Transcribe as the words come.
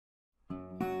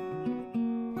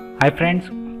Hi friends,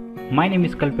 my name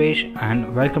is Kalpesh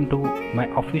and welcome to my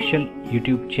official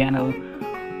YouTube channel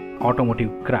Automotive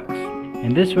Crux.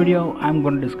 In this video I am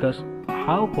going to discuss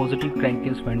how positive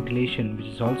crankcase ventilation, which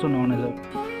is also known as a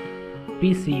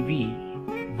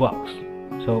PCV, works.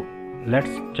 So let's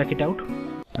check it out.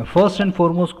 The first and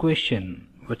foremost question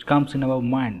which comes in our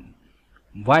mind,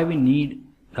 why we need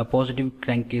a positive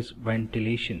crankcase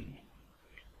ventilation.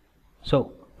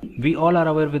 So we all are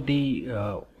aware with the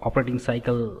operating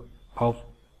cycle of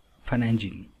an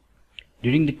engine.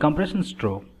 During the compression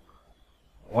stroke,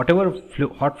 whatever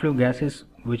hot flue gases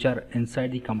which are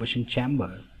inside the combustion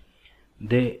chamber,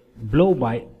 they blow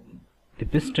by the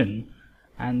piston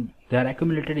and they are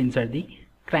accumulated inside the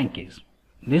crankcase.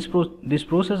 This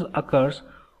process occurs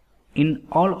in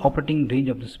all operating range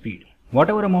of the speed.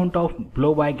 Whatever amount of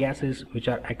blow by gases which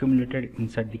are accumulated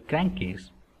inside the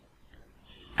crankcase,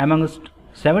 amongst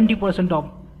 70% of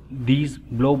these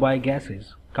blow-by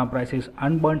gases comprises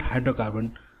unburnt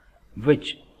hydrocarbon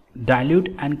which dilute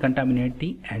and contaminate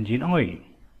the engine oil,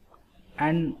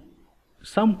 and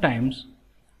sometimes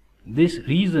this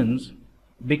reasons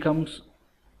becomes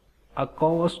a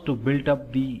cause to build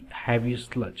up the heavy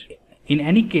sludge. In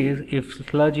any case, if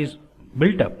sludge is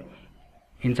built up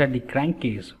inside the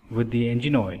crankcase with the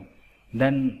engine oil,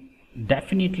 then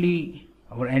definitely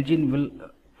our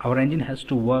engine has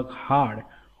to work hard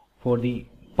for the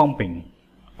pumping,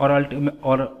 or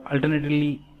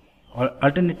alternatively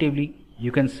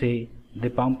you can say the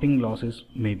pumping losses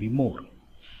may be more.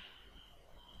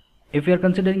 If we are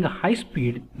considering a high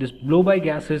speed, this blow by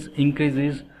gases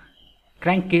increases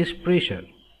crankcase pressure.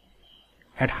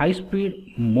 At high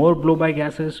speed, more blow by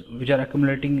gases which are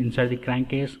accumulating inside the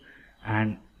crankcase,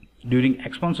 and during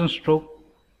expansion stroke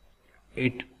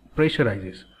it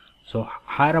pressurizes. So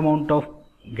higher amount of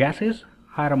gases,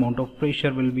 higher amount of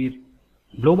pressure will be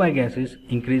blow by gases,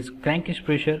 increase crankcase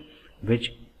pressure,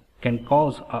 which can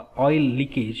cause a oil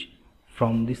leakage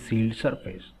from the sealed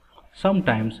surface.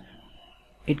 Sometimes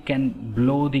it can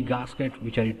blow the gasket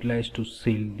which are utilized to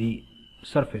seal the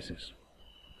surfaces.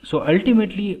 So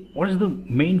ultimately, what is the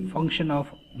main function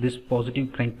of this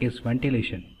positive crankcase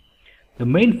ventilation? The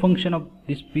main function of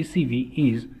this PCV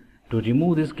is to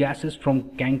remove these gases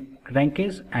from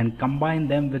crankcase and combine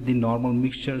them with the normal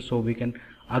mixture, so we can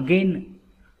again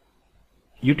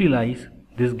utilize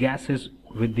these gases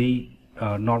with the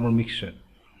normal mixture.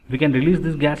 We can release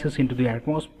these gases into the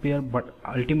atmosphere, but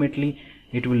ultimately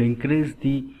it will increase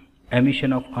the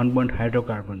emission of unburnt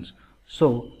hydrocarbons.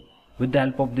 So with the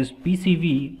help of this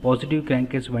PCV, positive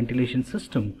crankcase ventilation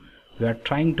system, we are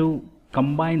trying to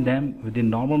combine them with the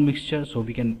normal mixture so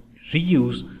we can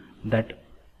reuse that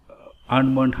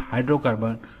unburnt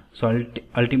hydrocarbon. So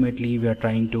ultimately we are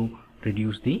trying to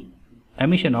reduce the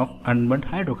emission of unburnt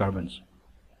hydrocarbons.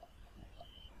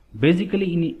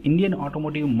 Basically, in Indian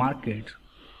automotive markets,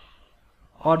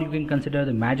 or you can consider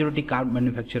the majority car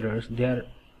manufacturers,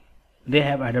 they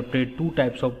have adopted two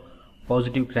types of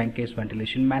positive crankcase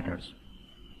ventilation methods.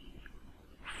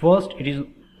 First,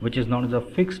 which is known as a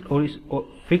fixed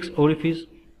orifice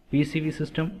PCV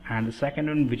system, and the second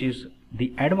one, which is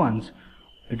the advanced,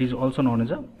 it is also known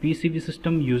as a PCV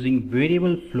system using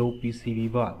variable flow PCV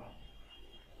valve.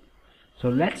 So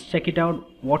let's check it out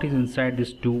what is inside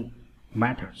these two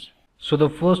methods. So the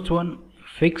first one,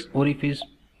 fixed orifice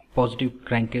positive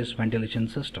crankcase ventilation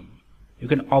system. You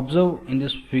can observe in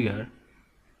this figure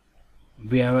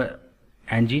we have an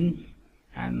engine,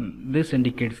 and this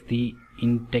indicates the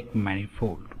intake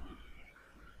manifold.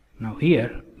 Now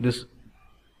here this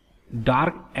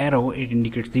dark arrow, it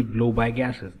indicates the blow by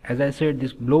gases. As I said,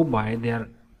 this blow by, they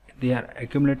are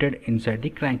accumulated inside the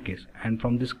crankcase, and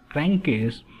from this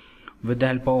crankcase, with the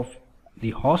help of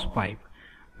the hose pipe,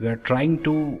 we are trying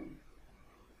to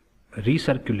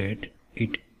recirculate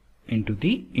it into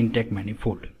the intake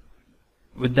manifold.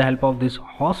 With the help of these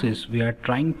hoses, we are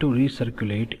trying to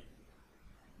recirculate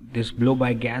this blow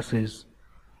by gases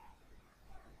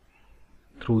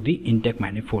through the intake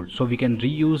manifold, so we can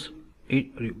reuse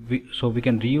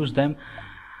them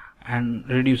and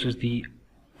reduces the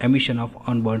emission of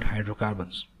unburnt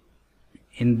hydrocarbons.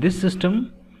 In this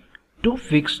system, two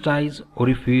fixed size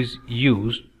orifices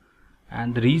used,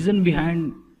 and the reason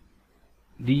behind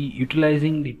the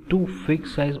utilizing the two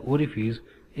fixed size orifices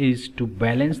is to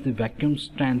balance the vacuum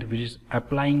strength which is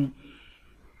applying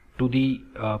to the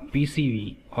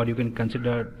PCV, or you can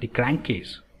consider the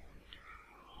crankcase,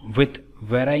 with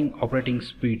varying operating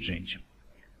speed range.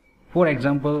 For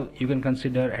example, you can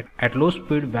consider at low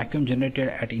speed, vacuum generated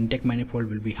at intake manifold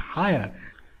will be higher.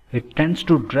 It tends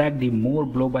to drag the more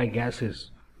blow by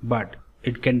gases, but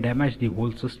it can damage the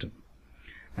whole system.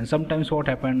 And sometimes what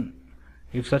happens,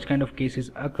 If such kind of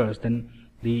cases occurs, then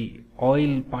the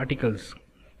oil particles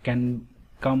can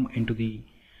come into the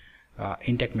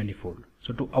intake manifold.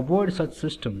 So to avoid such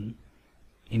system,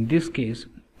 in this case,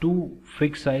 two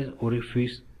fixed size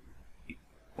orifice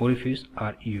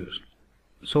are used.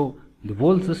 So the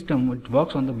whole system, it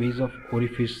works on the basis of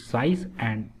orifice size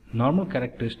and normal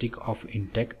characteristic of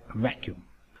intake vacuum.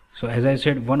 So as I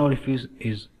said, one orifice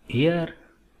is here,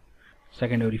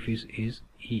 second orifice is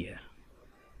here.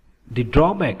 The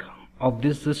drawback of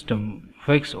this system,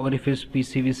 fixed orifice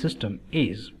PCV system,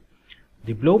 is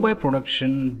the blow-by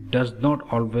production does not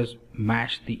always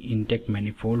match the intake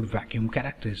manifold vacuum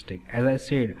characteristic. As I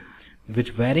said, with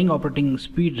varying operating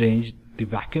speed range, the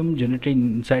vacuum generated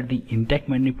inside the intake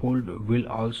manifold will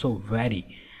also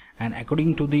vary, and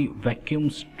according to the vacuum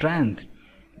strength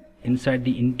inside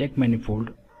the intake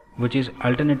manifold, which is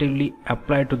alternatively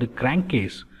applied to the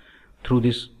crankcase through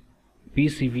this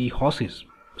PCV hoses.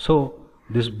 So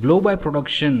this blow-by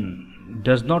production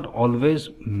does not always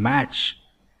match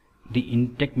the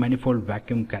intake manifold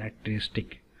vacuum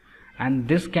characteristic, and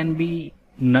this can be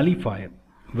nullified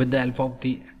with the help of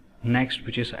the next,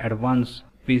 which is advanced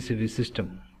PCV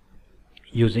system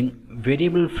using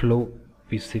variable flow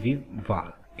PCV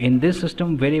valve. In this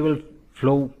system, variable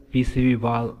flow PCV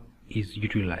valve is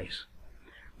utilized.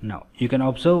 Now you can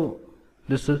observe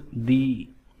the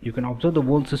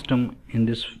whole system in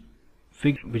this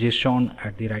figure, which is shown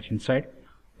at the right hand side.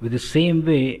 With the same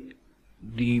way,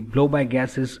 the blow-by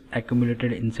gas is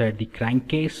accumulated inside the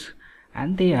crankcase,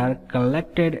 and they are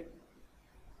collected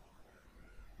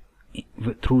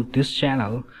through this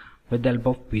channel with the help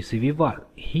of PCV valve.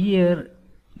 Here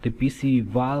the PCV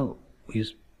valve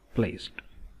is placed.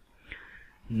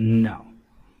 Now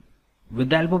with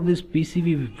the help of this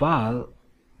PCV valve,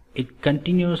 it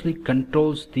continuously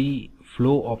controls the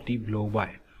flow of the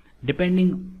blow-by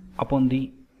depending upon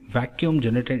the vacuum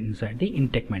generated inside the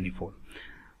intake manifold.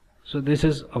 So this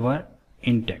is our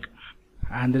intake,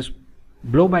 and this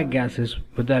blow-by gases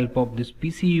with the help of this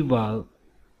PCV valve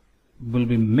will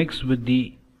be mixed with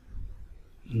the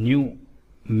new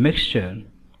mixture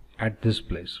at this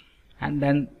place, and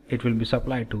then it will be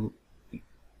supplied to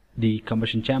the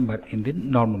combustion chamber in the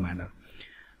normal manner.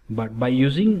 But by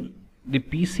using the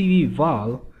PCV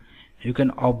valve, you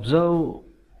can observe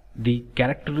the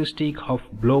characteristic of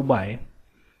blow-by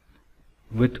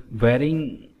with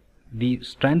varying the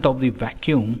strength of the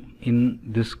vacuum in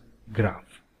this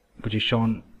graph, which is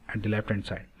shown at the left hand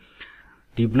side.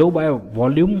 The blow-by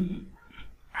volume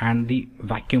and the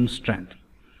vacuum strength.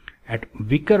 At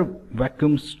weaker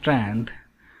vacuum strength,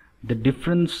 the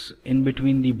difference in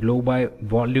between the blow-by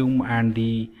volume and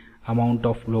the amount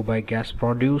of blow-by gas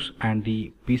produced and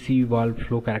the PCV valve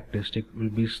flow characteristic will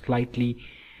be slightly,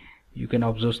 you can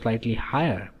observe, slightly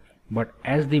higher. But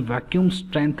as the vacuum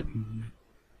strength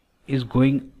is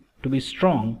going to be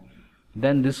strong,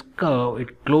 then this curve,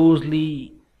 it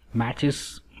closely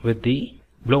matches with the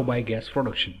blow-by gas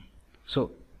production.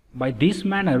 So by this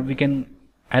manner we can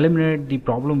eliminate the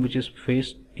problem which is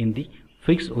faced in the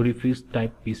fixed orifice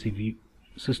type PCV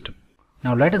system.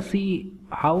 Now let us see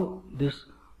how this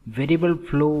variable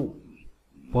flow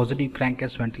positive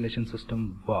crankcase ventilation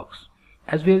system works.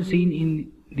 As we have seen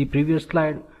in the previous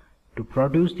slide, to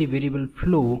produce the variable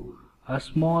flow, a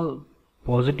small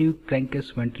positive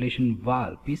crankcase ventilation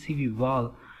valve, PCV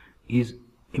valve, is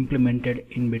implemented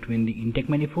in between the intake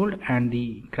manifold and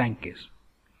the crankcase.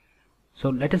 So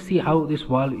let us see how this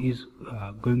valve is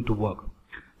going to work.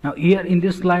 Now here in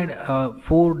this slide,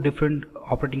 4 different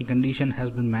operating condition has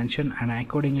been mentioned, and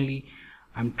accordingly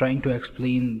I'm trying to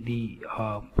explain the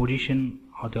position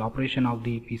or the operation of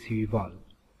the PCV valve.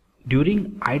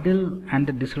 During idle and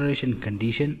the deceleration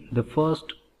condition, the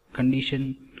first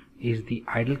condition is the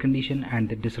idle condition and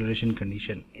the deceleration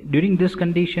condition. During this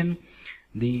condition,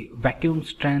 the vacuum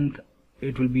strength,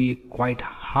 it will be quite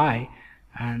high,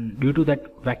 and due to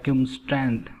that vacuum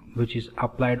strength which is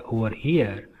applied over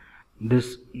here,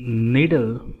 this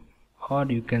needle, or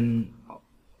you can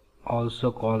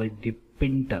also call it the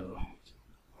pintle,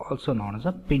 also known as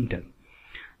a pintle,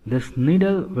 this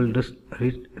needle will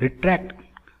retract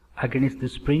against the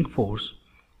spring force,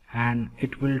 and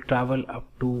it will travel up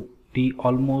to the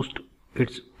almost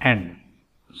its end.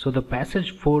 So the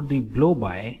passage for the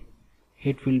blow-by,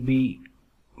 it will be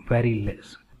very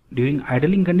less. During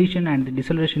idling condition and the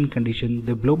deceleration condition,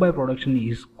 the blow-by production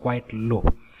is quite low,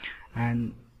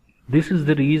 and this is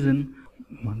the reason,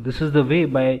 this is the way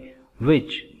by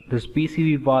which this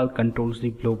PCV valve controls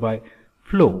the blow-by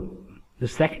flow. The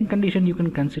second condition you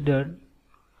can consider,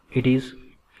 it is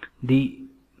the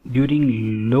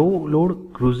during low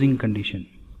load cruising condition.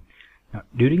 Now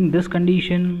during this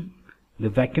condition, the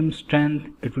vacuum strength,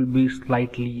 it will be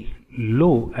slightly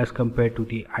low as compared to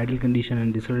the idle condition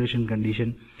and deceleration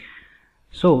condition.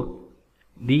 So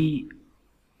the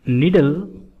needle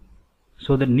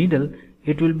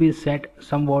it will be set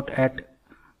somewhat at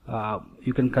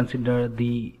you can consider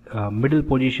the middle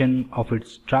position of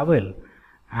its travel,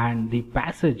 and the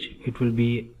passage it will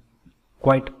be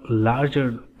quite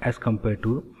larger as compared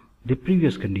to the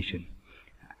previous condition.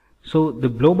 So the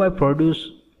blowby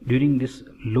produced during this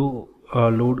low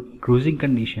load cruising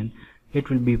condition, it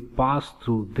will be passed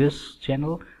through this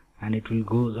channel and it will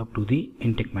goes up to the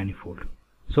intake manifold.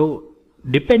 So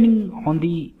depending on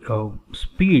the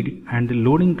speed and the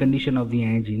loading condition of the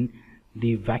engine,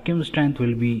 the vacuum strength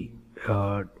will be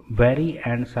vary,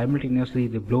 and simultaneously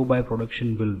the blowby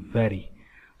production will vary.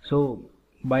 So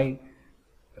by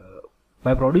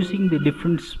producing the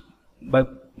different, by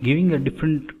giving a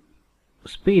different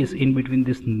space in between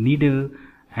this needle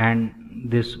and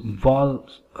this valve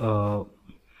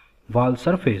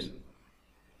surface,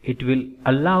 it will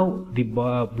allow the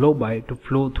blowby to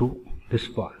flow through this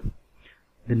valve.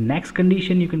 The next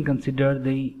condition you can consider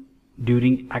the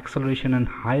during acceleration and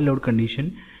high load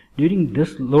condition. During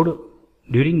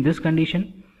this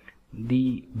condition,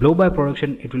 the blowby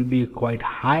production it will be quite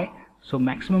high, so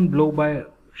maximum blowby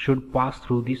should pass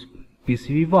through this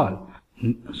PCV valve.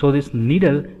 So this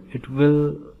needle it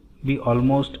will be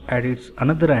almost at its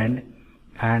another end,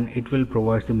 and it will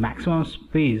provide the maximum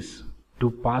space to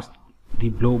pass the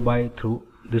blowby through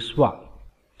this valve.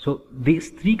 So these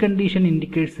three conditions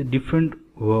indicates the different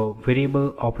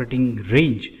variable operating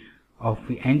range of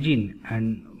the engine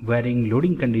and varying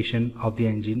loading condition of the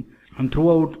engine, and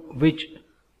throughout which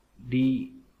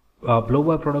the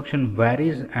blowby production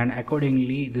varies, and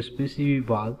accordingly this PCV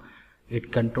valve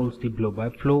it controls the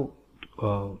blowby flow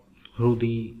through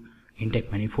the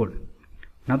intake manifold.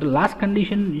 Now the last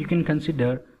condition you can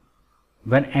consider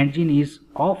when engine is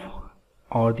off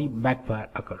or the backfire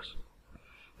occurs.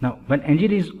 Now when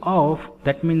engine is off,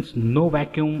 that means no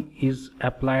vacuum is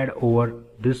applied over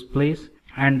this place,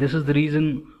 and this is the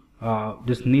reason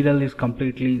this needle is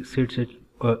completely sits its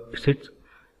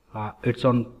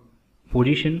on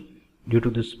position due to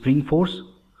the spring force,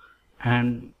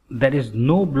 and there is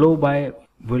no blowby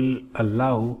will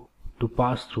allow to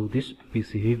pass through this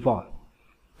PCV valve.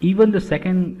 Even the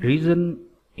second reason,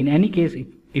 in any case,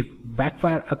 if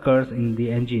backfire occurs in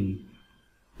the engine,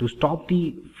 to stop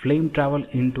the flame travel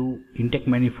into intake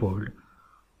manifold,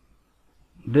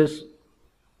 this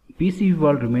PCV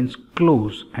valve remains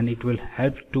closed and it will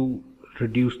help to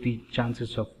reduce the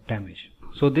chances of damage.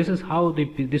 So this is how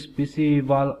this PCV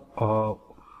valve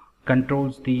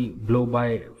controls the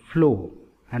blowby flow,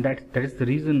 and that is the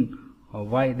reason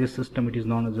why this system it is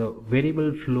known as a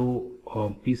variable flow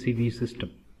PCV system.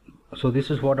 So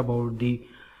this is what about the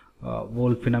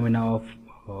whole phenomena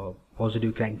of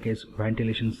positive crankcase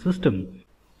ventilation system.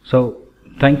 So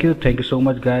thank you so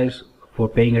much guys for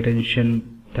paying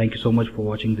attention. Thank you so much for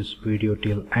watching this video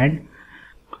till end.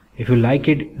 If you like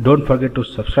it, don't forget to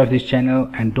subscribe this channel,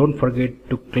 and don't forget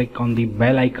to click on the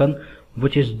bell icon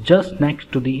which is just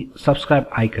next to the subscribe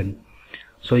icon,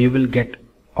 so you will get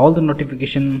all the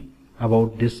notification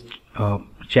about this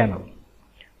channel.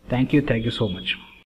 Thank you so much.